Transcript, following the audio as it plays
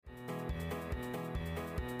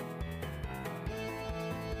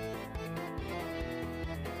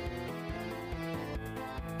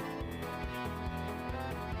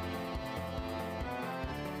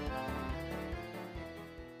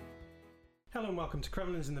Hello and welcome to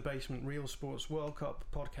Kremlins in the Basement, Real Sports World Cup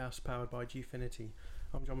podcast powered by Gfinity.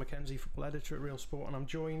 I'm John Mackenzie, football editor at Real Sport, and I'm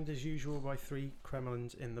joined as usual by three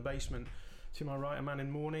Kremlins in the basement. To my right, a man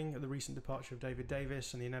in mourning at the recent departure of David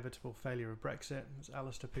Davis and the inevitable failure of Brexit. It's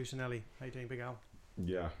Alistair Pusinelli. How you doing, Big Al?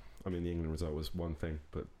 Yeah, I mean, the England result was one thing,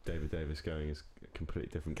 but David Davis going is a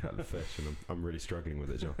completely different kettle of fish, and I'm really struggling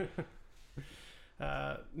with it, John.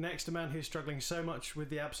 Next, a man who's struggling so much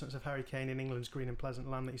with the absence of Harry Kane in England's green and pleasant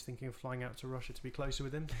land that he's thinking of flying out to Russia to be closer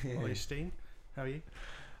with him. Ollie Steen, how are you?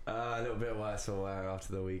 A little bit worse for wear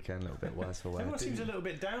after the weekend. A little bit worse for wear. Everyone seems a little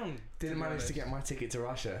bit down. Didn't manage to get my ticket to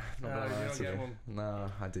Russia. You don't get one.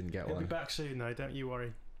 No, I didn't get He'll one. be back soon, though. Don't you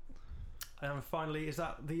worry. And finally, is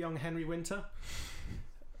that the young Henry Winter?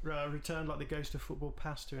 Returned like the ghost of football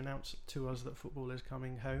past to announce to us that football is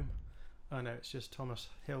coming home. Oh no, it's just Thomas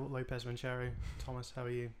Hill Lopez Manchero. Thomas, how are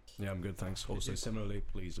you? Yeah, I'm good, thanks. Also similarly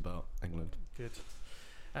pleased about England. Good.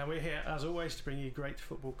 And we're here, as always, to bring you great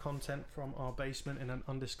football content from our basement in an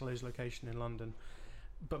undisclosed location in London.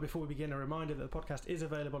 But before we begin, a reminder that the podcast is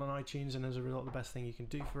available on iTunes, and as a result, the best thing you can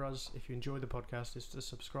do for us, if you enjoy the podcast, is to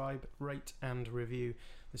subscribe, rate and review.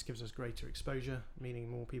 This gives us greater exposure, meaning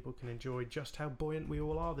more people can enjoy just how buoyant we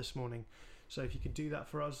all are this morning. So if you could do that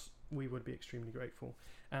for us, we would be extremely grateful.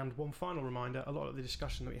 And one final reminder, a lot of the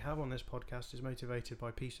discussion that we have on this podcast is motivated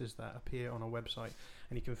by pieces that appear on our website,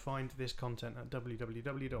 and you can find this content at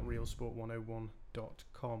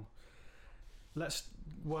www.realsport101.com. Let's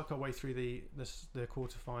work our way through the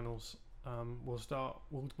quarterfinals. We'll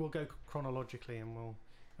go chronologically, and we'll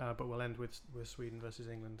end with Sweden versus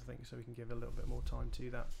England, I think, so we can give a little bit more time to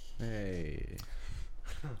that. Hey.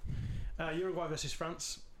 Uruguay versus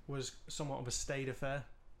France was somewhat of a staid affair.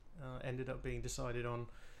 Ended up being decided on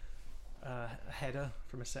a header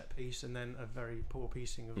from a set piece, and then a very poor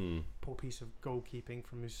piece of goalkeeping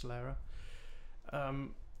from Muslera.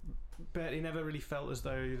 But it never really felt as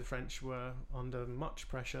though the French were under much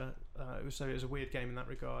pressure. It was a weird game in that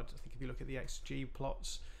regard. I think if you look at the XG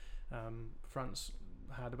plots, France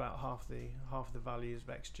had about half the values of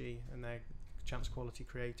XG and their chance quality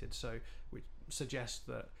created, so which suggests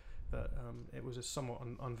that it was a somewhat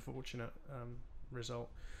unfortunate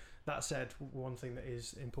result. That said, one thing that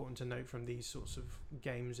is important to note from these sorts of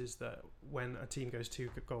games is that when a team goes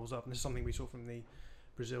 2 goals up, and this is something we saw from the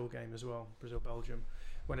Brazil game as well, Brazil-Belgium,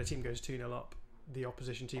 when a team goes 2-0 up, the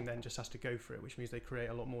opposition team then just has to go for it, which means they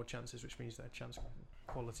create a lot more chances, which means their chance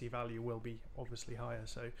quality value will be obviously higher.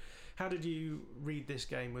 So how did you read this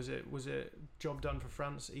game? Was it job done for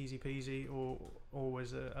France, easy peasy, or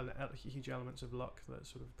was there huge elements of luck that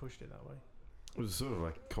sort of pushed it that way? It was sort of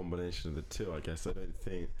like a combination of the two, I guess. I don't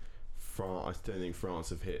think France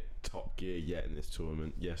have hit top gear yet in this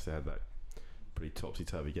tournament. Yes, they had that pretty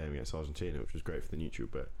topsy-turvy game against Argentina, which was great for the neutral,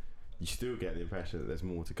 but you still get the impression that there's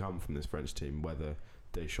more to come from this French team. Whether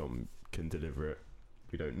Deschamps can deliver it,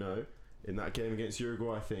 we don't know. In that game against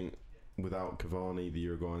Uruguay, I think without Cavani, the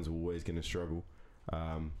Uruguayans are always going to struggle.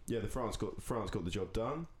 The France got the job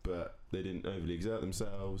done, but they didn't overly exert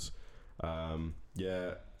themselves. A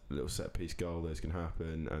little set piece goal that's going to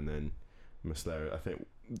happen, and then Muslera, I think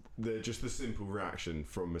the simple reaction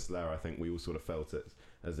from Muslera, I think we all sort of felt it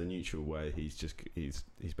as a neutral way. He's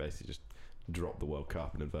basically just dropped the World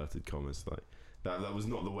Cup in inverted commas. Like that was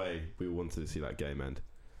not the way we wanted to see that game end.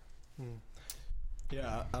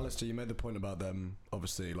 Yeah, Alistair, you made the point about them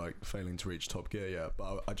obviously like failing to reach top gear yet,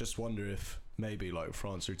 but I just wonder if maybe like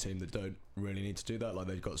France are a team that don't really need to do that. Like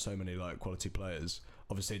they've got so many like quality players.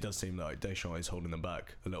 Obviously it does seem like Deschamps is holding them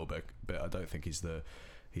back a little bit, but I don't think he's the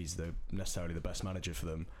necessarily the best manager for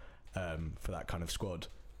them, for that kind of squad.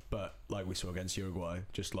 But like we saw against Uruguay,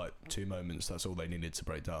 just like 2 moments, that's all they needed to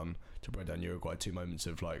break down Uruguay. 2 moments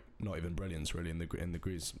of like not even brilliance really in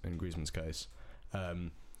Griezmann's case.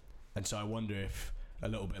 And so I wonder if, a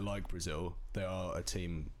little bit like Brazil, they are a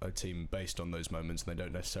team based on those moments, and they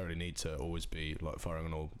don't necessarily need to always be like firing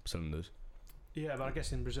on all cylinders. Yeah, but I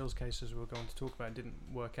guess in Brazil's case, as we're going to talk about, it didn't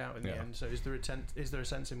work out in the end. So is there a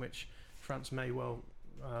sense in which France may well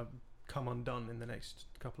come undone in the next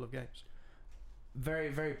couple of games? Very,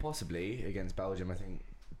 very possibly against Belgium. I think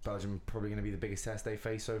Belgium probably going to be the biggest test they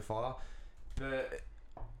face so far. But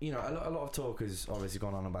you know, a lot of talk has obviously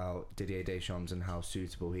gone on about Didier Deschamps and how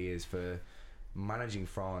suitable he is for managing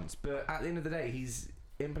France, but at the end of the day he's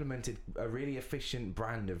implemented a really efficient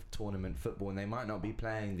brand of tournament football, and they might not be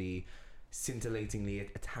playing the scintillatingly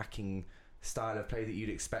attacking style of play that you'd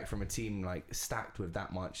expect from a team like stacked with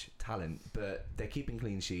that much talent, but they're keeping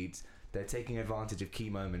clean sheets, they're taking advantage of key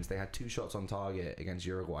moments. They had 2 shots on target against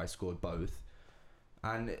Uruguay, scored both.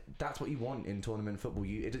 And that's what you want in tournament football.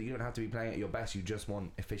 You don't have to be playing at your best. You just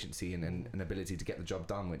want efficiency and an ability to get the job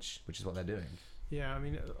done, which is what they're doing. Yeah, I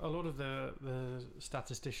mean, a lot of the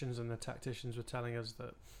statisticians and the tacticians were telling us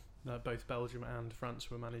that both Belgium and France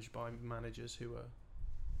were managed by managers who were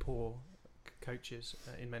poor coaches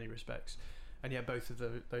in many respects, and yet both of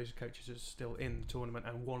those coaches are still in the tournament,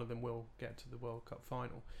 and one of them will get to the World Cup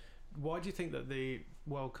final. Why do you think that the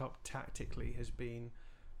World Cup tactically has been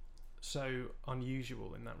so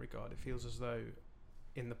unusual in that regard? It feels as though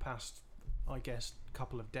in the past, I guess,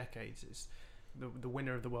 couple of decades, it's the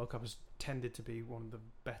winner of the World Cup has tended to be one of the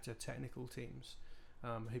better technical teams,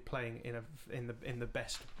 who playing in the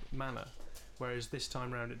best manner, whereas this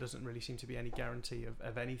time round it doesn't really seem to be any guarantee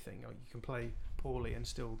of anything. Like, you can play poorly and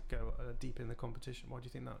still go deep in the competition. Why do you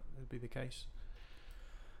think that would be the case?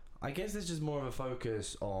 I guess there's just more of a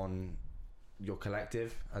focus on your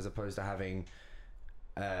collective as opposed to having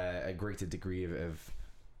a greater degree of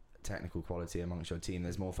technical quality amongst your team.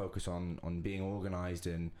 There's more focus on being organised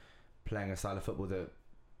and playing a style of football that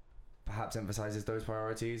perhaps emphasises those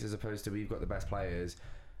priorities, as opposed to we've got the best players,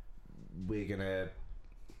 we're going to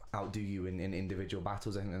outdo you in individual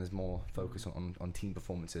battles. I think there's more focus on team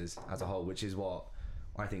performances as a whole, which is what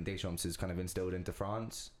I think Deschamps has kind of instilled into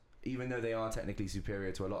France. Even though they are technically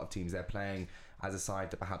superior to a lot of teams, they're playing as a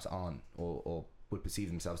side that perhaps aren't or would perceive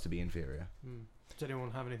themselves to be inferior. Does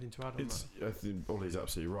anyone have anything to add on that? I think Ollie's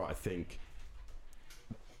absolutely right. I think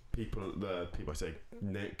I say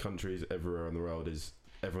countries everywhere in the world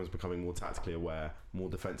everyone's becoming more tactically aware, more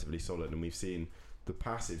defensively solid, and we've seen the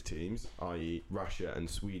passive teams, i.e. Russia and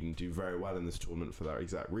Sweden, do very well in this tournament for that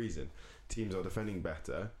exact reason. Teams are defending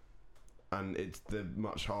better, and they're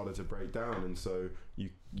much harder to break down, and so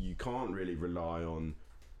you can't really rely on,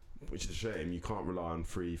 which is a shame, you can't rely on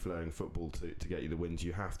free-flowing football to get you the wins.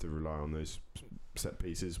 You have to rely on those set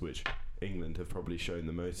pieces, which England have probably shown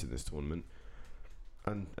the most in this tournament,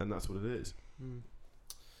 and that's what it is.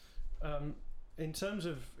 In terms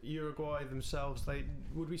of Uruguay themselves,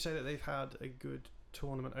 would we say that they've had a good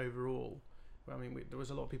tournament overall? Well, I mean, there was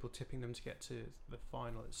a lot of people tipping them to get to the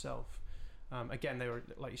final itself. Again, they were,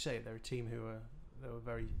 like you say, they're a team who were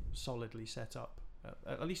very solidly set up.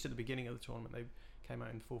 At least at the beginning of the tournament, they came out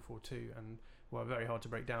in 4-4-2 and were very hard to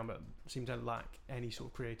break down, but seemed to lack any sort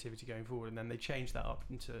of creativity going forward. And then they changed that up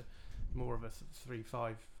into more of a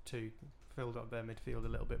 3-5-2, filled up their midfield a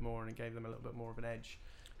little bit more, and it gave them a little bit more of an edge.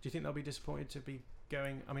 Do you think they'll be disappointed to be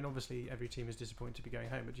going? I mean, obviously every team is disappointed to be going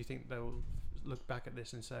home, but do you think they'll look back at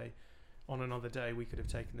this and say, on another day we could have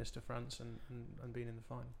taken this to France and been in the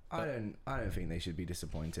final? I don't think they should be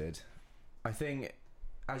disappointed. I think,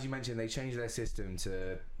 as you mentioned, they changed their system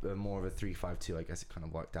to more of a 3-5-2. I guess it kind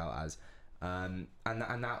of worked out as, and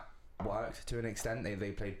that worked to an extent.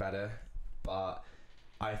 They played better, but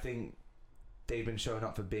I think they've been showing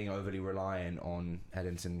up for being overly reliant on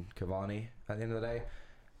Edinson Cavani at the end of the day.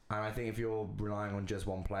 And I think if you're relying on just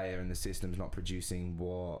one player and the system's not producing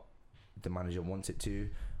what the manager wants it to,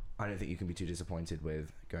 I don't think you can be too disappointed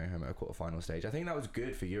with going home at a quarter-final stage. I think that was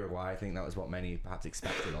good for Uruguay. I think that was what many perhaps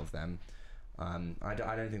expected of them. I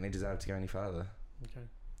don't think they deserve to go any further. Okay.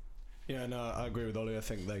 Yeah, no, I agree with Ollie. I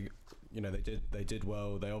think they did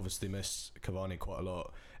well. They obviously missed Cavani quite a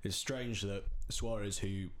lot. It's strange that Suarez,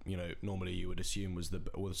 who normally you would assume was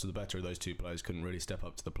the better of those two players, couldn't really step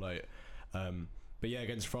up to the plate. But yeah,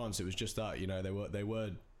 against France, it was just that they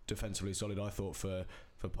were defensively solid. I thought for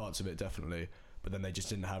parts of it definitely, but then they just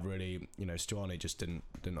didn't have really. Stuani just didn't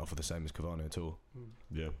offer the same as Cavani at all.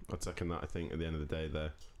 Yeah, I'd second that. I think at the end of the day,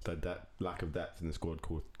 their lack of depth in the squad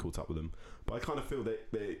caught up with them. But I kind of feel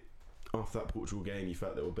they after that Portugal game, you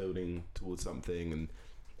felt they were building towards something, and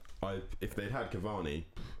if they'd had Cavani,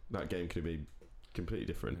 that game could have been completely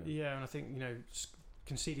different. Yeah, and I think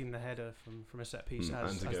conceding the header from a set piece and to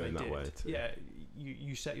as go they in that did, way too. yeah,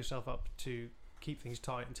 you set yourself up to keep things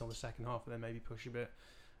tight until the second half, and then maybe push a bit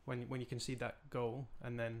when you concede that goal,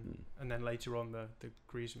 and then later on the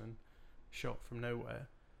Griezmann shot from nowhere.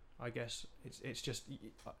 I guess it's just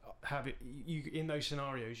in those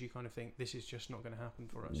scenarios you kind of think this is just not going to happen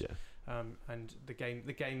for us. Yeah. And the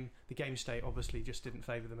game state obviously just didn't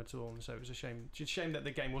favour them at all, and so it was a shame. It's a shame that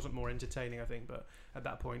the game wasn't more entertaining, I think. But at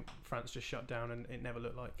that point, France just shut down, and it never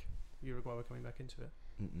looked like Uruguay were coming back into it.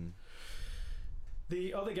 Mm-mm.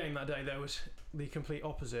 The other game that day, there was the complete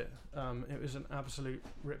opposite. It was an absolute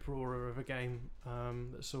rip-roarer of a game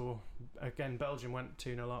that saw, again, Belgium went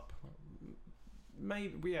 2-0 up.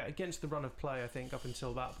 Maybe against the run of play, I think, up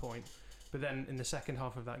until that point. But then in the second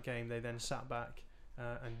half of that game, they then sat back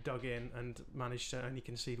and dug in and managed to only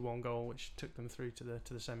concede one goal, which took them through to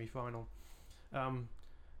the semi-final.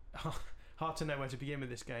 hard to know where to begin with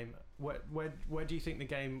this game. Where do you think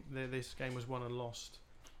this game was won and lost?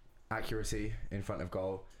 Accuracy in front of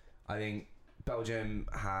goal. I think Belgium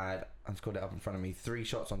had, I've got it up in front of me, 3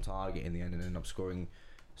 shots on target in the end and ended up scoring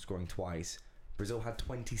twice. Brazil had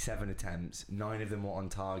 27 attempts, 9 of them were on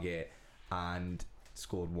target and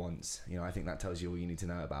scored once. You know, I think that tells you all you need to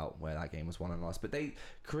know about where that game was won and lost. But they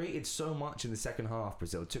created so much in the second half.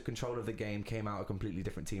 Brazil took control of the game, came out a completely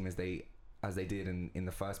different team as they did in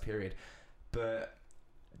the first period, but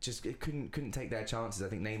just it couldn't take their chances. I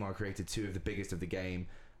think Neymar created 2 of the biggest of the game.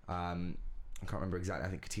 I can't remember exactly. I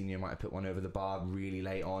think Coutinho might have put one over the bar really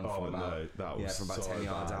late on from about 10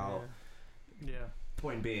 yards out. Yeah.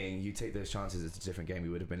 Point being, you take those chances, it's a different game. We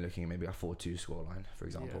would have been looking at maybe a 4-2 scoreline, for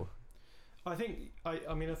example. Yeah. I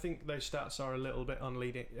think those stats are a little bit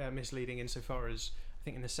misleading insofar as I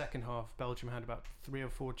think in the second half Belgium had about 3 or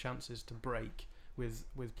 4 chances to break with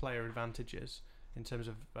player advantages in terms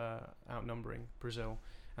of outnumbering Brazil,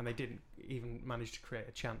 and they didn't even manage to create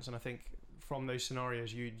a chance. And I think from those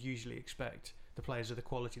scenarios you'd usually expect the players of the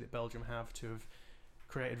quality that Belgium have to have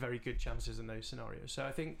created very good chances in those scenarios. So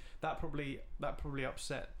I think that probably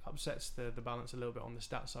upsets the balance a little bit on the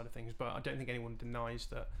stat side of things. But I don't think anyone denies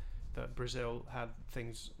that Brazil, had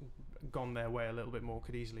things gone their way a little bit more,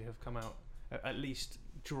 could easily have come out at least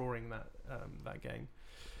drawing that game.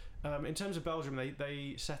 In terms of Belgium,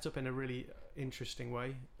 they set up in a really interesting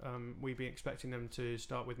way. We'd be expecting them to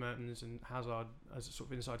start with Mertens and Hazard as sort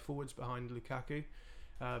of inside forwards behind Lukaku,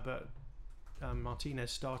 but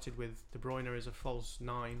Martinez started with De Bruyne as a false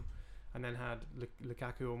 9 and then had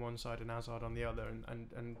Lukaku on one side and Hazard on the other,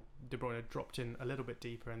 and De Bruyne dropped in a little bit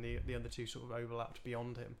deeper and the other two sort of overlapped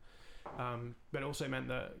beyond him. But it also meant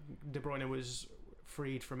that De Bruyne was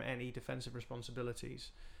freed from any defensive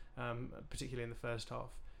responsibilities, particularly in the first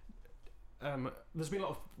half. There's been a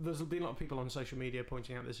lot of people on social media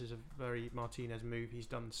pointing out this is a very Martinez move. He's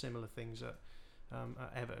done similar things at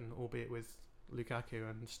Everton, albeit with Lukaku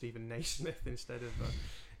and Stephen Naismith instead of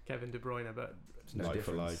Kevin De Bruyne, but no like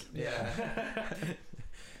difference. for like. Yeah.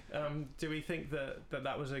 Do we think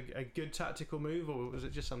that was a good tactical move, or was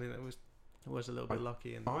it just something that was a little bit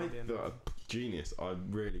lucky? And I thought genius. I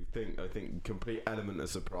think complete element of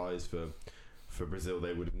surprise for Brazil.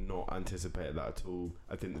 They would have not anticipated that at all.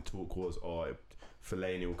 I think the talk was,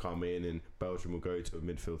 Fellaini will come in and Belgium will go to a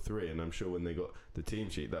midfield 3, and I'm sure when they got the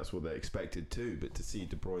team sheet that's what they expected too. But to see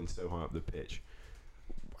De Bruyne so high up the pitch,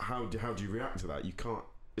 how do you react to that? You can't,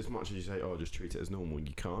 as much as you say, just treat it as normal,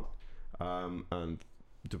 you can't. And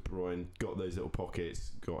De Bruyne got those little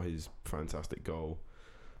pockets, got his fantastic goal.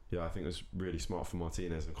 Yeah, I think it was really smart for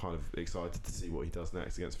Martinez. I'm kind of excited to see what he does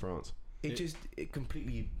next against France. It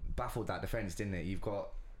completely baffled that defence, didn't it? You've got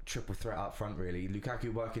triple threat up front, really.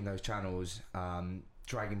 Lukaku working those channels,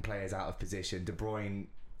 dragging players out of position. De Bruyne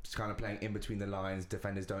just kind of playing in between the lines.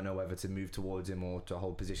 Defenders don't know whether to move towards him or to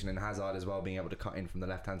hold position. And Hazard as well, being able to cut in from the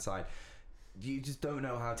left-hand side. You just don't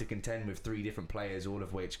know how to contend with 3 different players, all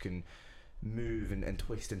of which can move and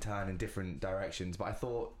twist and turn in different directions. But I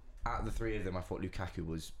thought, out of the 3 of them, I thought Lukaku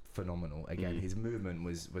was phenomenal. Again, his movement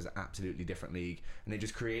was absolutely different league, and it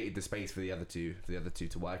just created the space for the other two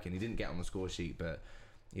to work in. He didn't get on the score sheet, but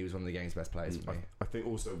he was one of the game's best players for me. I think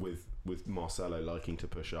also with Marcelo liking to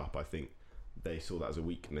push up, I think they saw that as a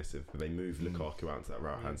weakness. If they move Lukaku out to that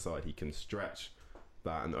right hand side, he can stretch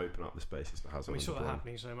that and open up the spaces for Hazard. We saw that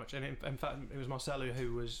happening so much, and in fact it was Marcelo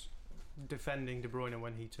who was defending De Bruyne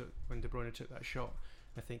when De Bruyne took that shot.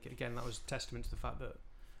 I think again that was testament to the fact that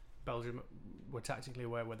Belgium were tactically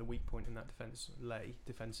aware where the weak point in that defence lay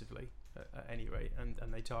defensively at any rate,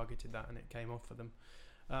 and they targeted that and it came off for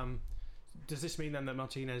them. Does this mean then that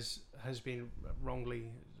Martinez has been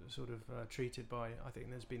wrongly sort of treated by, I think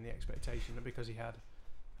there's been the expectation that because he had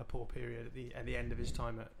a poor period at the end of his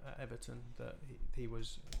time at Everton, that he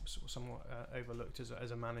was somewhat overlooked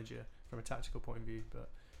as a manager from a tactical point of view?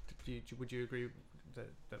 But would you agree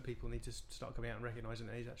that people need to start coming out and recognising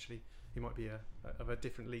that he might be of a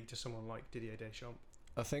different league to someone like Didier Deschamps?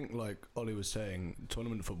 I think, like Ollie was saying,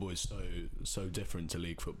 tournament football is so different to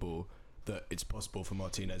league football that it's possible for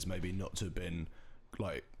Martinez maybe not to have been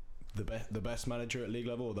like the best manager at league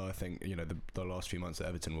level. Although I think the last few months at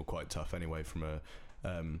Everton were quite tough anyway from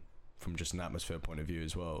just an atmosphere point of view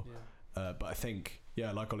as well. Yeah. But I think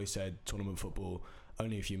like Ollie said, tournament football,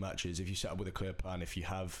 only a few matches. If you set up with a clear plan, if you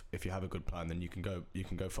have a good plan, then you can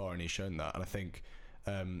go far, and he's shown that. And I think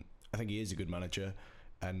he is a good manager,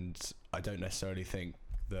 and I don't necessarily think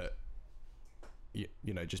that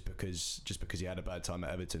just because he had a bad time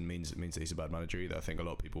at Everton means that he's a bad manager either. I think a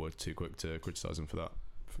lot of people were too quick to criticise him for that.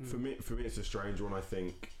 For me, it's a strange one. I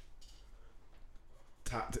think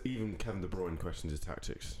even Kevin De Bruyne questioned his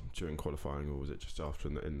tactics during qualifying, or was it just after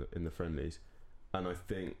in the friendlies? And I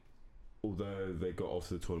think, although they got off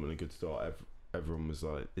to the tournament a good start, everyone was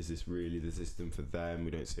like, "Is this really the system for them?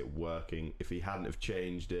 We don't see it working." If he hadn't have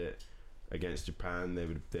changed it against Japan,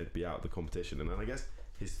 they'd be out of the competition. And then I guess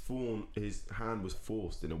his hand was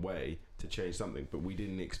forced in a way to change something, but we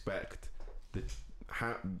didn't expect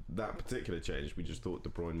that particular change. We just thought De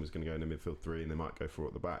Bruyne was going to go in the midfield three and they might go four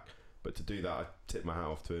at the back. But to do that, I tip my hat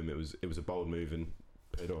off to him. It was a bold move and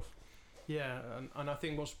paid off. Yeah, and I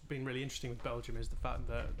think what's been really interesting with Belgium is the fact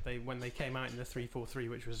that when they came out in the 3-4-3,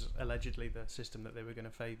 which was allegedly the system that they were going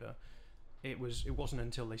to favour, it wasn't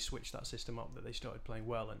until they switched that system up that they started playing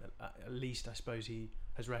well. And at least I suppose he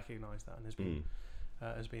has recognised that and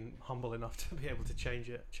has been humble enough to be able to change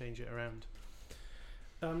it around.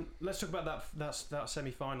 Let's talk about that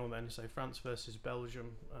semi-final then. So France versus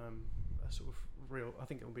Belgium, a sort of real. I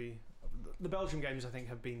think it will be the Belgium games. I think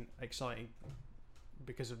have been exciting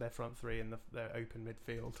because of their front three and their open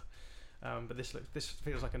midfield. But this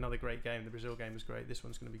feels like another great game. The Brazil game was great. This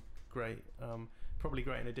one's going to be great. Probably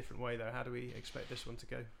great in a different way though. How do we expect this one to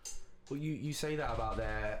go? Well, you say that about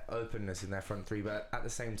their openness in their front three, but at the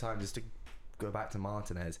same time, just to go back to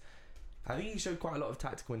Martinez, I think he showed quite a lot of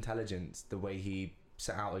tactical intelligence. The way he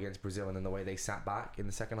set out against Brazil and then the way they sat back in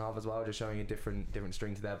the second half as well, just showing a different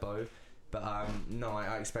string to their bow. But no,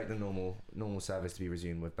 I expect the normal service to be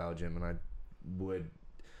resumed with Belgium, and I would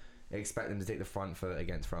expect them to take the front foot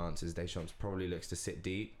against France, as Deschamps probably looks to sit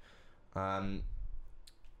deep. How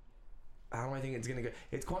do I think it's going to go?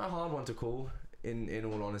 It's quite a hard one to call, in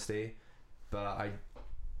all honesty. But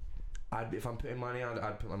if I'm putting money on,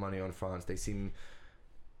 I'd put my money on France. They seem,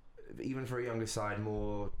 even for a younger side,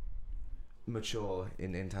 more mature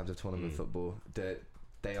in terms of tournament football. That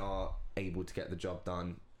they are able to get the job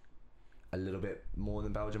done a little bit more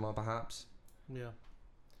than Belgium are, perhaps. Yeah.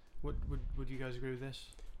 Would you guys agree with this?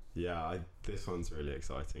 Yeah, this one's really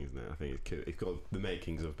exciting, isn't it? I think it's got the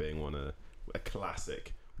makings of being a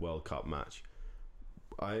classic World Cup match.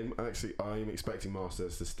 I'm expecting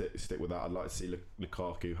Masters to stick with that. I'd like to see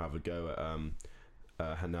Lukaku have a go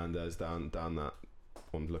at Hernandez down that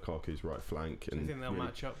on Lukaku's right flank. Do you think they'll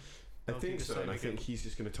match up? I think so, and I think he's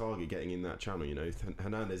just going to target getting in that channel. You know,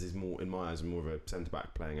 Hernandez is more, in my eyes, more of a centre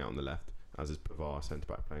back playing out on the left, as is Pavard, centre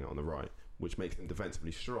back playing out on the right, which makes them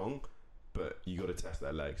defensively strong. But you got to test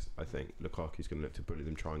their legs. I think Lukaku's going to look to bully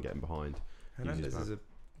them, try and get them behind. Hernandez is a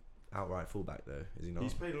outright fullback though, is he not?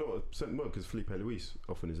 He's played a lot of centre back because Felipe Luis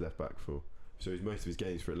often is left back for. So most of his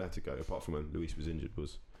games for Atletico, apart from when Luis was injured,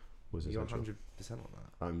 was. You're 100% on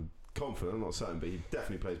that. I'm confident. I'm not certain, but he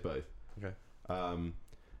definitely plays both. Okay.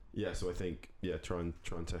 Yeah, so I think try and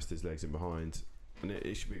test his legs in behind, and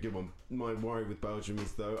it should be a good one. My worry with Belgium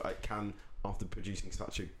is though, after producing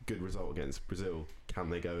such a good result against Brazil, can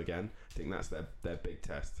they go again? I think that's their big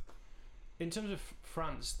test. In terms of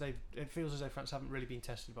France, it feels as though France haven't really been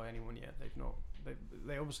tested by anyone yet. They've not.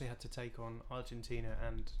 They obviously had to take on Argentina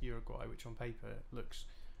and Uruguay, which on paper looks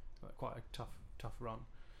like quite a tough run.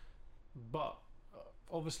 But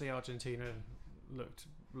obviously Argentina looked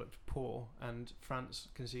poor, and France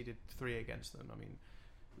conceded 3 against them. I mean,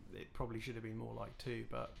 it probably should have been more like 2,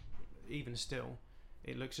 but even still,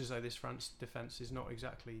 it looks as though this France defence is not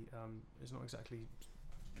exactly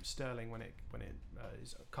sterling when it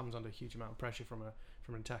comes under a huge amount of pressure from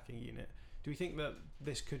an attacking unit. Do we think that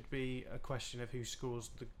this could be a question of who scores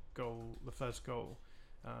the first goal,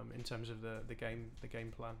 in terms of the game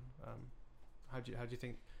plan? How do you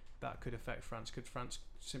think that could affect France? Could France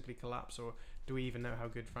simply collapse, or do we even know how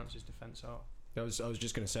good France's defence are? I was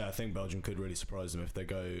just going to say, I think Belgium could really surprise them if they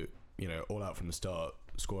go, all out from the start,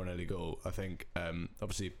 score an early goal. I think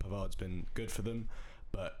obviously Pavard's been good for them,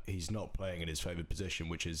 but he's not playing in his favoured position,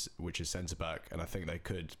 which is centre back, and I think they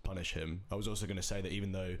could punish him. I was also going to say that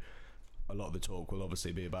even though a lot of the talk will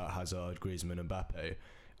obviously be about Hazard, Griezmann and Mbappe,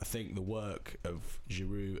 I think the work of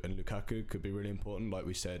Giroud and Lukaku could be really important. Like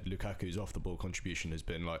we said, Lukaku's off-the-ball contribution has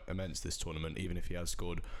been immense this tournament, even if he has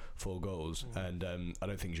scored 4 goals. And I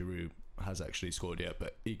don't think Giroud has actually scored yet,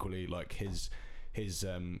 but equally, his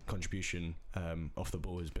contribution off the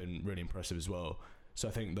ball has been really impressive as well. So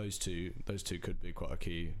I think those two could be quite a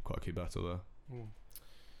key battle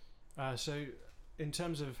there. So, in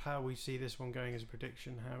terms of how we see this one going as a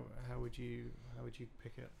prediction, how would you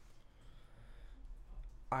pick it?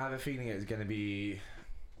 I have a feeling it's going to be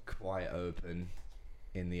quite open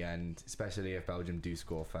in the end, especially if Belgium do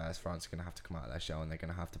score first. France are going to have to come out of their shell and they're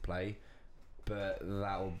going to have to play, but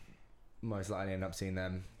that will most likely end up seeing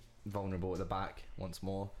them vulnerable at the back once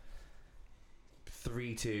more.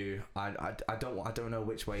 3-2. I don't know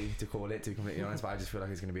which way to call it, to be completely honest, but I just feel like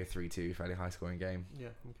it's going to be a 3-2 fairly high scoring game. Yeah.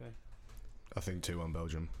 Okay. I think 2-1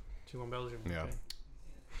 Belgium. 2-1 Belgium. Yeah. Okay.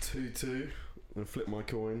 2-2. I'm gonna flip my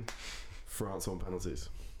coin. France on penalties.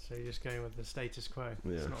 So you're just going with the status quo.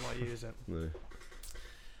 Yeah. It's not like you, is it? No.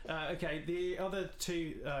 Okay, the other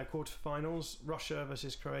two quarterfinals, Russia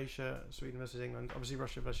versus Croatia, Sweden versus England. Obviously,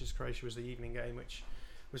 Russia versus Croatia was the evening game, which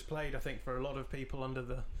was played, I think, for a lot of people under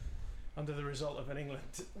the result of an England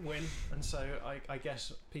win, and so I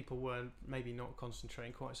guess people were maybe not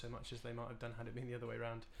concentrating quite so much as they might have done had it been the other way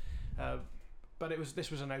around. But this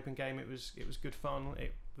was an open game. It was good fun.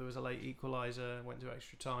 There was a late equaliser, went to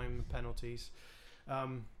extra time, penalties.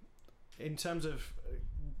 In terms of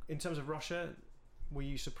Russia, were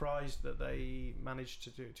you surprised that they managed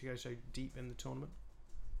to go so deep in the tournament?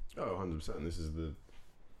 Oh, 100%. This is the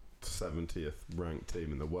 70th ranked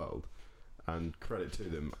team in the world, and credit to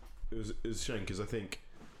them. It was a shame because I think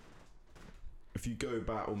if you go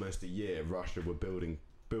back almost a year, Russia were building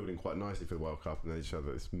quite nicely for the World Cup, and they just had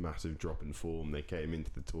this massive drop in form. They came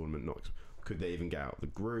into the tournament, could they even get out of the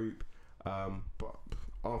group? But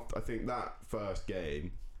after, I think that first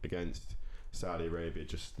game against Saudi Arabia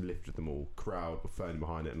just lifted them all. Crowd were firmly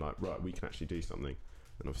behind it and like, right, we can actually do something.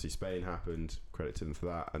 And obviously Spain happened. Credit to them for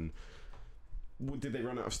that. And did they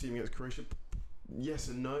run out of steam against Croatia? Yes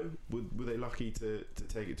and no. Were they lucky to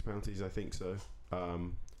take it to penalties? I think so.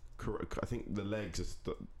 I think the legs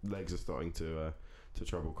are starting to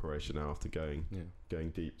trouble Croatia now after going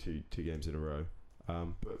deep two games in a row.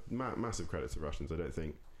 But massive credit to Russians. I don't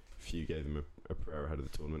think few gave them a prayer ahead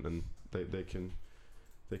of the tournament, and they can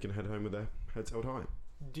head home with their heads held high.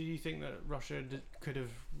 Do you think that Russia could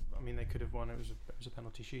have? I mean, they could have won. It was a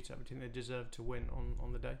penalty shootout. But do you think they deserved to win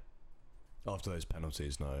on the day? After those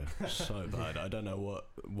penalties, no, so bad. I don't know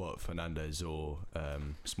what Fernandez or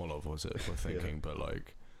Smolov were thinking, but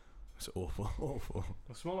like it's awful. Well,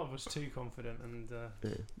 Smolov was too confident, and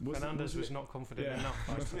Fernandez was not confident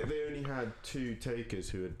enough. They only had two takers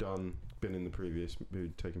who'd taken penalties in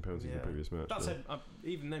the previous match. That said,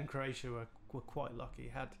 even then Croatia were quite lucky.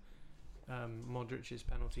 Had Modric's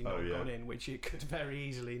penalty not gone in, which it could very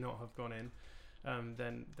easily not have gone in,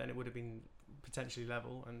 then it would have been potentially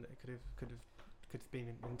level, and it could have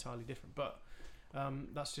been entirely different. But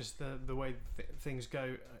that's just the way things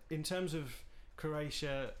go. In terms of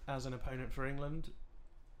Croatia as an opponent for England,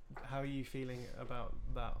 how are you feeling about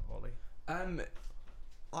that, Ollie? I'm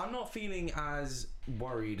not feeling as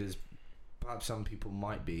worried as perhaps some people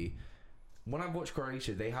might be. When I've watched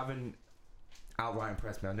Croatia, they haven't outright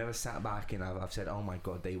impressed me. I've never sat back and I've said, oh my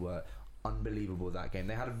god, they were unbelievable that game.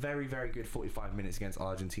 They had a very, very good 45 minutes against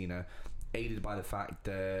Argentina, aided by the fact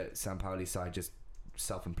that Sampaoli's side just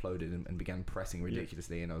self-imploded and began pressing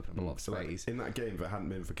ridiculously and opened a lot of space. In that game, if it hadn't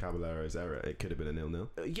been for Caballero's error, it could have been a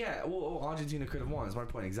 0-0. Yeah, or Argentina could have won. That's my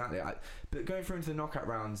point exactly. But going through into the knockout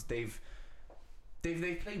rounds, they've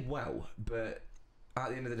played well, but at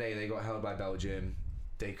the end of the day, they got held by Belgium.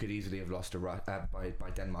 They could easily have lost to by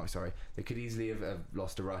Denmark. Sorry, they could easily have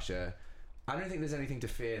lost to Russia. I don't think there's anything to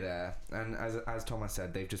fear there. And as Thomas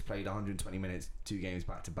said, they've just played 120 minutes, 2 games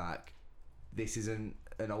back to back. This isn't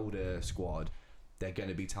an older squad. They're going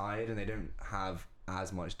to be tired, and they don't have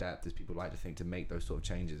as much depth as people like to think to make those sort of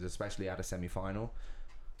changes, especially at a semi-final.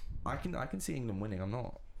 I can see England winning. I'm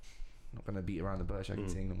not going to beat around the bush. I can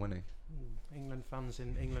see England winning. England fans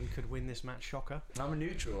in England could win this match. Shocker. I'm a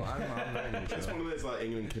neutral. I'm very neutral. It's one of those like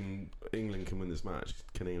England can win this match.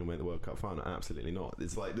 Can England win the World Cup final? Absolutely not.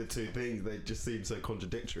 It's like the two things, they just seem so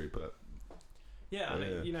contradictory. But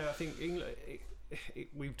I think England.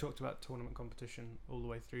 We've talked about tournament competition all the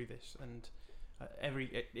way through this, and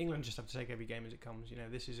England just have to take every game as it comes. You know,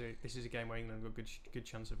 this is a game where England got good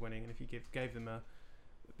chance of winning, and if you gave them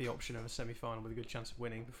the option of a semi-final with a good chance of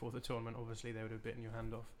winning before the tournament, obviously they would have bitten your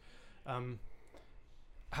hand off.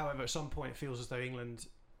 However, at some point it feels as though England.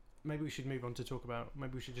 Maybe we should move on to talk about.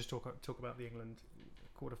 Maybe we should just talk about the England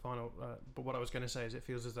quarter-final. But what I was going to say is, it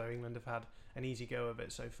feels as though England have had an easy go of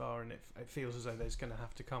it so far, and it feels as though there's going to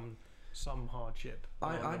have to come some hardship.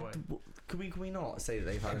 Can we not say that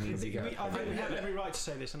they've had an easy go? I think we have every right to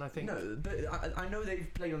say this, and I think no. But I know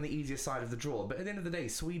they've played on the easiest side of the draw. But at the end of the day,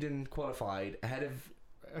 Sweden qualified ahead of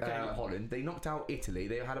Holland. They knocked out Italy.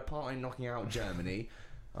 They had a part in knocking out Germany.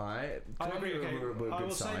 Alright, I agree. I will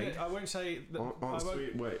say that I won't say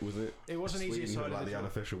that. Wait, was it? It was an easier side. Like the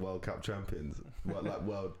unofficial World Cup champions, like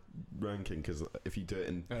world ranking. Because if you do it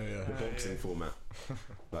in the boxing format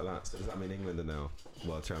like that, so does that mean England are now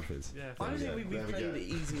world champions? Yeah, I don't think we've played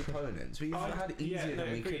easy opponents. We've had easier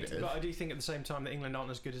than we could have. But I do think at the same time that England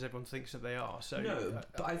aren't as good as everyone thinks that they are. So no,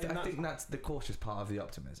 but I think that's the cautious part of the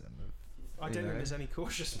optimism. I don't think there's any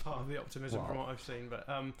cautious part of the optimism from what I've seen, but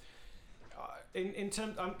in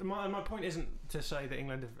terms, my point isn't to say that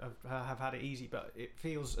England have had it easy, but it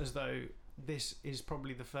feels as though this is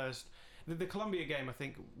probably the first. The Colombia game, I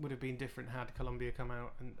think, would have been different had Colombia come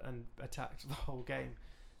out and attacked the whole game.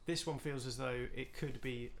 This one feels as though it could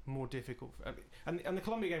be more difficult, and the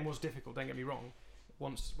Colombia game was difficult. Don't get me wrong.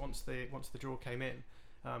 Once the draw came in,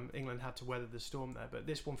 England had to weather the storm there. But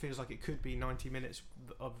this one feels like it could be 90 minutes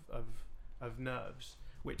of nerves,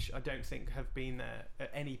 which I don't think have been there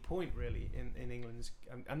at any point really in England's.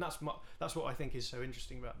 And that's what I think is so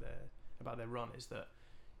interesting about their run, is that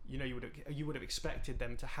you would have expected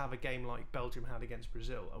them to have a game like Belgium had against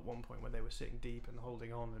Brazil at one point, where they were sitting deep and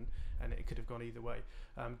holding on, and it could have gone either way.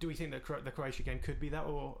 Do we think that the Croatia game could be that,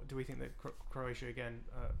 or do we think that Croatia again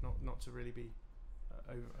not to really be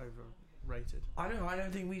overrated? I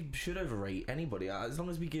don't think we should overrate anybody, as long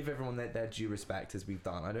as we give everyone their due respect as we've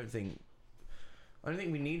done. I don't think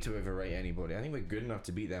we need to overrate anybody. I think we're good enough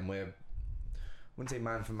to beat them. I wouldn't say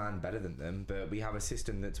man for man better than them, but we have a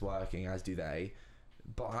system that's working, as do they.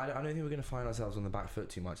 But I don't think we're going to find ourselves on the back foot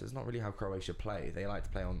too much. That's not really how Croatia play. They like to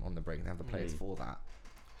play on the break. They have the players for that,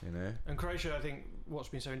 And Croatia, I think what's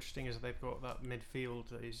been so interesting is that they've got that midfield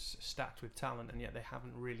that is stacked with talent, and yet they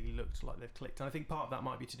haven't really looked like they've clicked. And I think part of that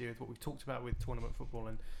might be to do with what we've talked about with tournament football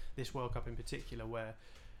and this World Cup in particular, where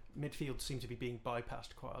midfield seem to be being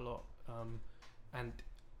bypassed quite a lot, and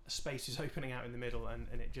space is opening out in the middle, and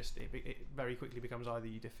it very quickly becomes either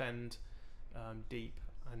you defend deep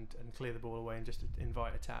and clear the ball away and just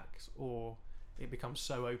invite attacks, or it becomes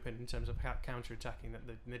so open in terms of counter-attacking that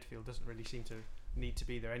the midfield doesn't really seem to need to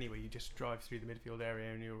be there anyway. You just drive through the midfield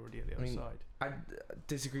area and you're already at the other side. I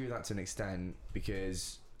disagree with that to an extent,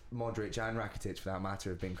 because Modric and Rakitic, for that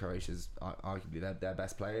matter, have been Croatia's arguably their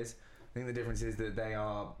best players. I think the difference is that they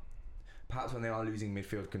are, perhaps when they are losing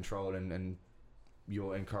midfield control and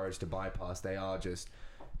you're encouraged to bypass, they are just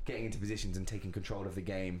getting into positions and taking control of the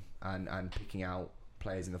game and picking out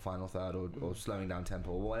players in the final third or slowing down tempo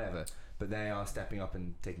or whatever, but they are stepping up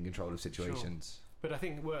and taking control of situations. Sure. But I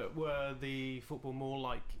think were the football more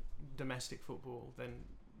like domestic football, then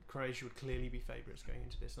Croatia would clearly be favourites going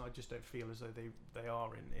into this, and I just don't feel as though they are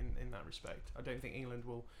in that respect. I don't think England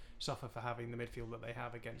will suffer for having the midfield that they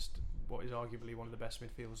have against what is arguably one of the best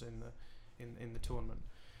midfields in the tournament.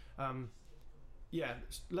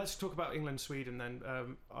 Let's talk about England-Sweden then.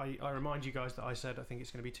 I remind you guys that I said I think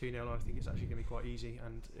it's going to be 2-0, and I think it's actually going to be quite easy,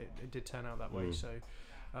 and it did turn out that way. So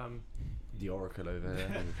the oracle over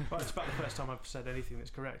there. Well, it's about the first time I've said anything that's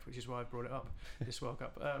correct, which is why I brought it up this World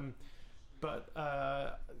Cup.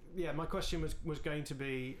 My question was going to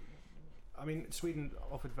be, I mean, Sweden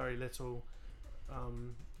offered very little.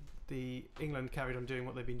 The England carried on doing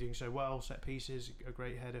what they've been doing so well, set pieces, a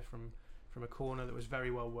great header from a corner that was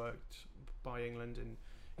very well worked by England. And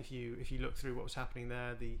if you look through what was happening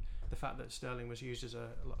there, the fact that Sterling was used as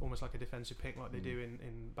almost like a defensive pick, like they do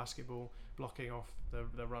in basketball, blocking off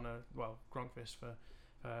the runner, Grönqvist for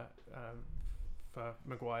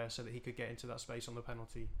Maguire, so that he could get into that space on the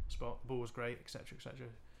penalty spot. The ball was great, etc., etc.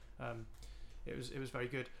 It was very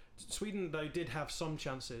good. Sweden though did have some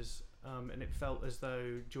chances, and it felt as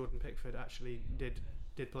though Jordan Pickford actually did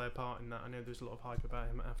play a part in that. I know there's a lot of hype about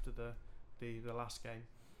him after the last game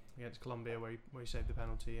against Colombia, where he saved the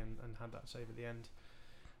penalty and had that save at the end.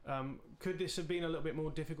 Could this have been a little bit more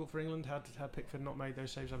difficult for England had Pickford not made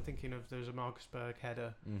those saves? I'm thinking of there's a Marcus Berg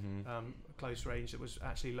header, close range, that was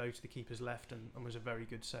actually low to the keeper's left and was a very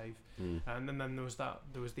good save. And then there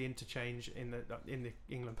was the interchange in the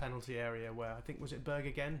England penalty area where I think was it Berg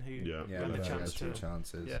again who had the chance two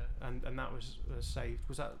chances. Yeah, and that was saved.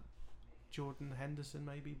 Was that Jordan Henderson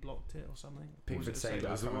maybe blocked it or something? Pickford saved it.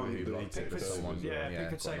 Was the one who blocked it? Pickford saved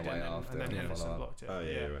it and then Henderson blocked it. Oh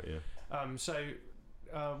yeah. So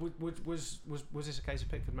was this a case of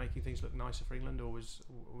Pickford making things look nicer for England, or was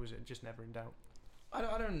it just never in doubt? I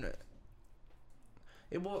don't know.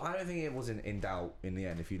 I don't think it was in doubt in the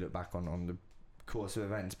end if you look back on the course of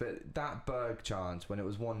events. But that Berg chance when it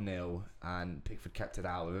was 1-0 and Pickford kept it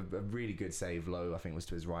out, a really good save low, I think was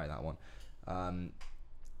to his right, that one.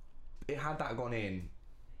 It had that gone in,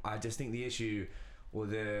 I just think the issue or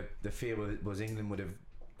the fear was England would have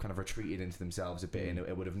kind of retreated into themselves a bit, and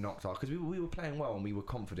it would have knocked off, because we were playing well and we were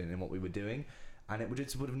confident in what we were doing, and it would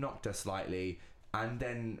have knocked us slightly. And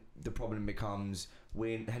then the problem becomes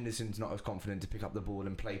when Henderson's not as confident to pick up the ball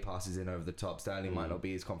and play passes in over the top. Sterling might not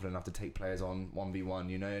be as confident enough to take players on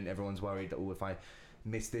 1v1, and everyone's worried that if I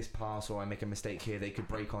miss this pass or I make a mistake here, they could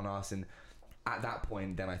break on us. And at that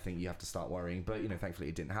point, then I think you have to start worrying. But thankfully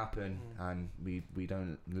it didn't happen, and we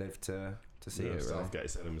don't live to see it. Southgate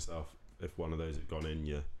said himself, if one of those had gone in,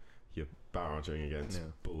 you're barraging against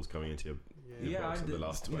balls coming into your box at the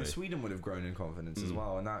last 20. Sweden would have grown in confidence as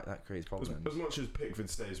well, and that creates problems. As much as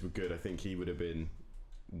Pickford's saves were good, I think he would have been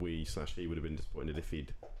disappointed if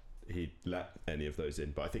he'd let any of those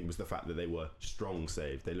in. But I think it was the fact that they were strong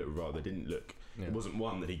saves. They looked they didn't look. Yeah. It wasn't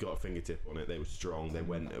one that he got a fingertip on it. They were strong. They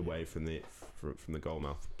went away from the goal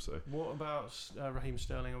mouth. So what about Raheem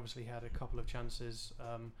Sterling? Obviously, had a couple of chances.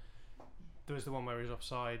 There was the one where he was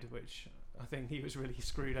offside, which I think he was really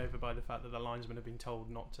screwed over by the fact that the linesman had been told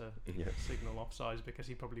not to signal offsides, because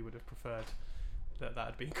he probably would have preferred that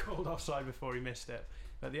had been called offside before he missed it.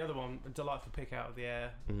 But the other one, a delightful pick out of the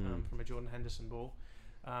air from a Jordan Henderson ball.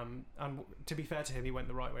 And to be fair to him, he went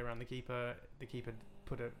the right way around the keeper. The keeper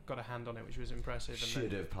got a hand on it, which was impressive. And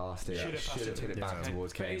should have passed it. Should have hit it back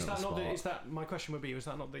towards Kane. My question would be: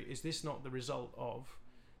 is this not the result of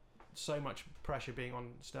so much pressure being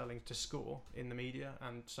on Sterling to score in the media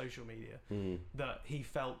and social media that he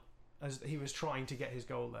felt as he was trying to get his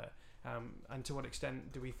goal there? And to what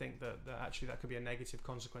extent do we think that actually that could be a negative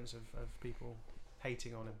consequence of people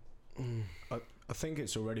hating on him? I think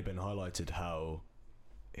it's already been highlighted how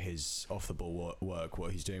his off the ball work,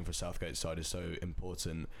 what he's doing for Southgate's side, is so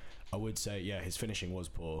important. I would say, his finishing was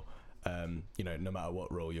poor. No matter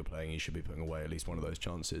what role you're playing, you should be putting away at least one of those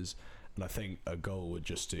chances. And I think a goal would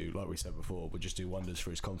just do, like we said before, wonders for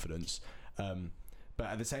his confidence. But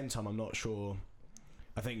at the same time, I'm not sure.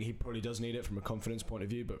 I think he probably does need it from a confidence point of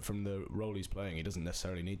view, but from the role he's playing, he doesn't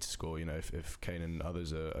necessarily need to score. If Kane and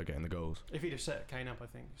others are getting the goals. If he'd have set Kane up, I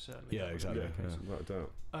think certainly. Yeah, exactly. Without a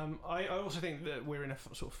doubt. I also think that we're in a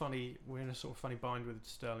sort of funny bind with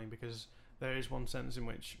Sterling, because there is one sense in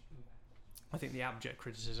which I think the abject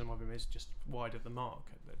criticism of him is just wide of the mark,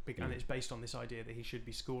 and it's based on this idea that he should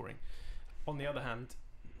be scoring. On the other hand,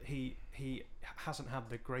 he hasn't had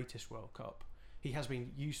the greatest World Cup. He has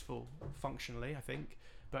been useful functionally, I think,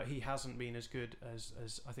 but he hasn't been as good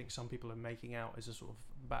as I think some people are making out as a sort of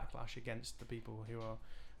backlash against the people who are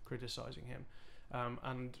criticising him.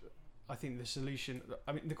 And I think the solution,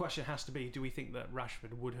 the question has to be, do we think that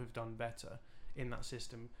Rashford would have done better in that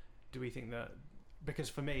system? Do we think that, because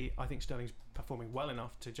for me, I think Sterling's performing well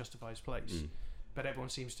enough to justify his place, but everyone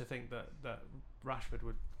seems to think that Rashford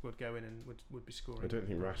would go in and would be scoring. I don't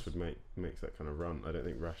think Rashford makes that kind of run. I don't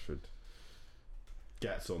think Rashford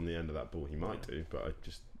gets on the end of that ball. He might do, but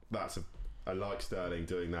I like Sterling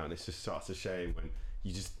doing that, and it's just such a shame when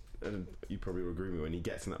and you probably will agree with me, when he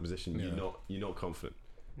gets in that position, you're not confident.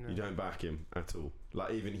 No. You don't back him at all.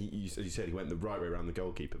 Like, even as you said, he went the right way around the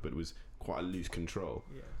goalkeeper, but it was quite a loose control.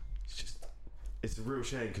 Yeah, it's a real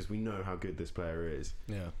shame, because we know how good this player is.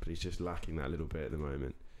 Yeah, but he's just lacking that little bit at the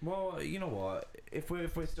moment. Well, you know what? If we're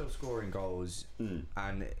still scoring goals,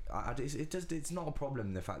 and it's not a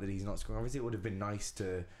problem, the fact that he's not scoring. Obviously, it would have been nice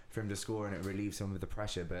for him to score, and it relieves some of the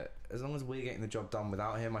pressure. But as long as we're getting the job done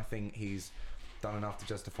without him, I think he's done enough to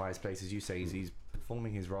justify his place. As you say, he's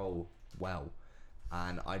performing his role well,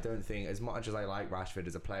 and I don't think, as much as I like Rashford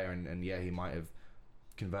as a player, and he might have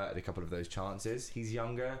converted a couple of those chances. He's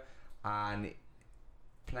younger, and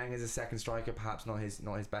playing as a second striker, perhaps not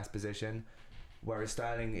his best position. Whereas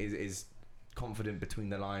Sterling is confident between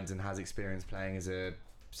the lines and has experience playing as a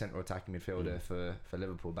central attacking midfielder for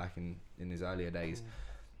Liverpool back in his earlier days.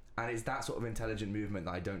 And it's that sort of intelligent movement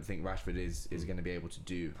that I don't think Rashford is going to be able to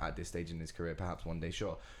do at this stage in his career. Perhaps one day,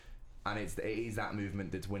 sure. And it is that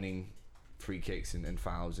movement that's winning free kicks and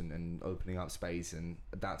fouls and opening up space, and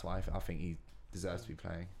that's why I think he deserves to be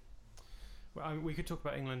playing. Well, we could talk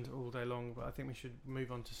about England all day long, but I think we should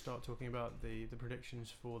move on to start talking about the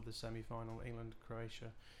predictions for the semi-final, England-Croatia.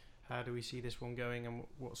 How do we see this one going, and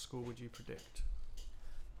what score would you predict?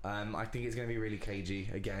 I think it's going to be really cagey.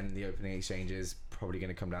 Again, the opening exchange is probably going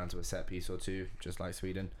to come down to a set piece or two, just like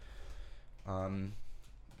Sweden. But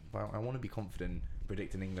I want to be confident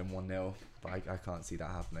predicting England 1-0, but I can't see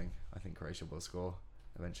that happening. I think Croatia will score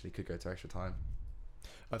eventually. Could go to extra time.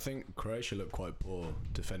 I think Croatia looked quite poor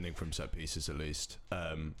defending from set pieces, at least.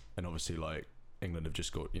 And obviously, like, England have just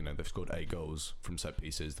scored, they've scored 8 goals from set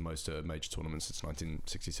pieces, the most at a major tournament since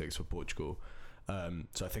 1966 for Portugal.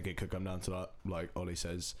 So I think it could come down to that, like Ollie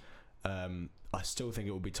says. I still think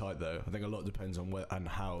it will be tight, though. I think a lot depends on and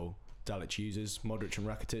how Dalic uses Modric and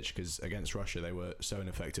Rakitic, because against Russia they were so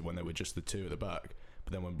ineffective when they were just the two at the back.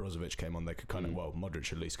 But then when Brozovic came on, they could kind of,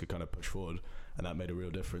 Modric at least could kind of push forward, and that made a real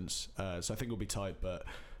difference. So I think it'll be tight, but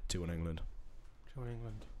 2-1 England. 2-1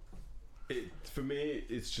 England. For me,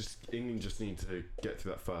 it's just England just need to get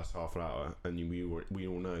through that first half an hour, and we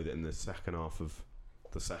all know that in the second half of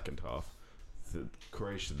the second half, the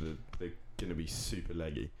Croatia they're going to be super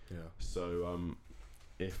leggy. Yeah. So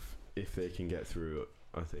if they can get through,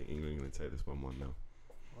 I think England are going to take this 1-1 now.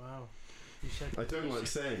 Wow. You said I don't like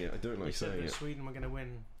saying it. I don't you like said saying that it. Sweden were going to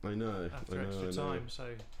win I know. after I know. extra I know. time, so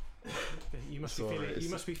you must Sorry, be feeling. You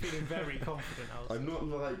it's- must be feeling very confident. I'm not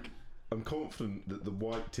like. I'm confident that the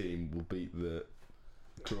white team will beat the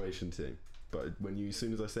Croatian team, but as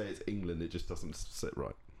soon as I say it's England, it just doesn't sit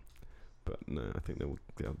right. But no, I think they'll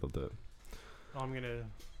do it. I'm going to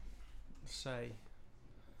say.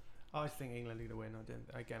 I think England are going to win.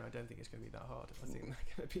 I don't think it's going to be that hard. I think they're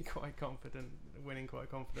going to be quite confident, winning quite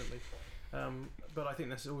confidently. But I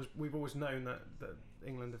think we've always known that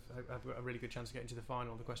England have got a really good chance of getting to the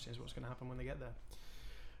final. The question is what's going to happen when they get there.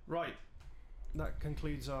 Right, that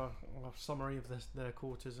concludes our summary of the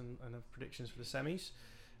quarters and of predictions for the semis.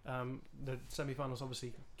 The semi-finals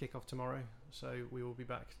obviously kick off tomorrow, so we will be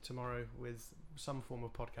back tomorrow with some form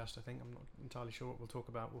of podcast. I think I'm not entirely sure what we'll talk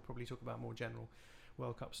about. We'll probably talk about more general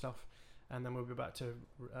World Cup stuff, and then we'll be back to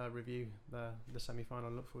review the semi-final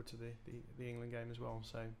and look forward to the England game as well.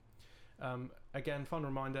 So again, fun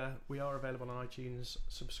reminder, we are available on iTunes.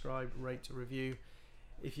 Subscribe, rate, review.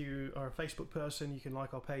 If you are a Facebook person, you can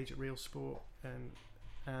like our page at Real Sport,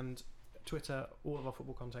 and Twitter. All of our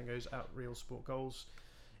football content goes at Real Sport Goals.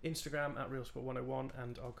 Instagram at Real Sport 101,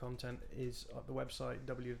 and our content is at the website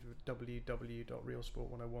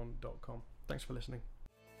www.realsport101.com. Thanks for listening.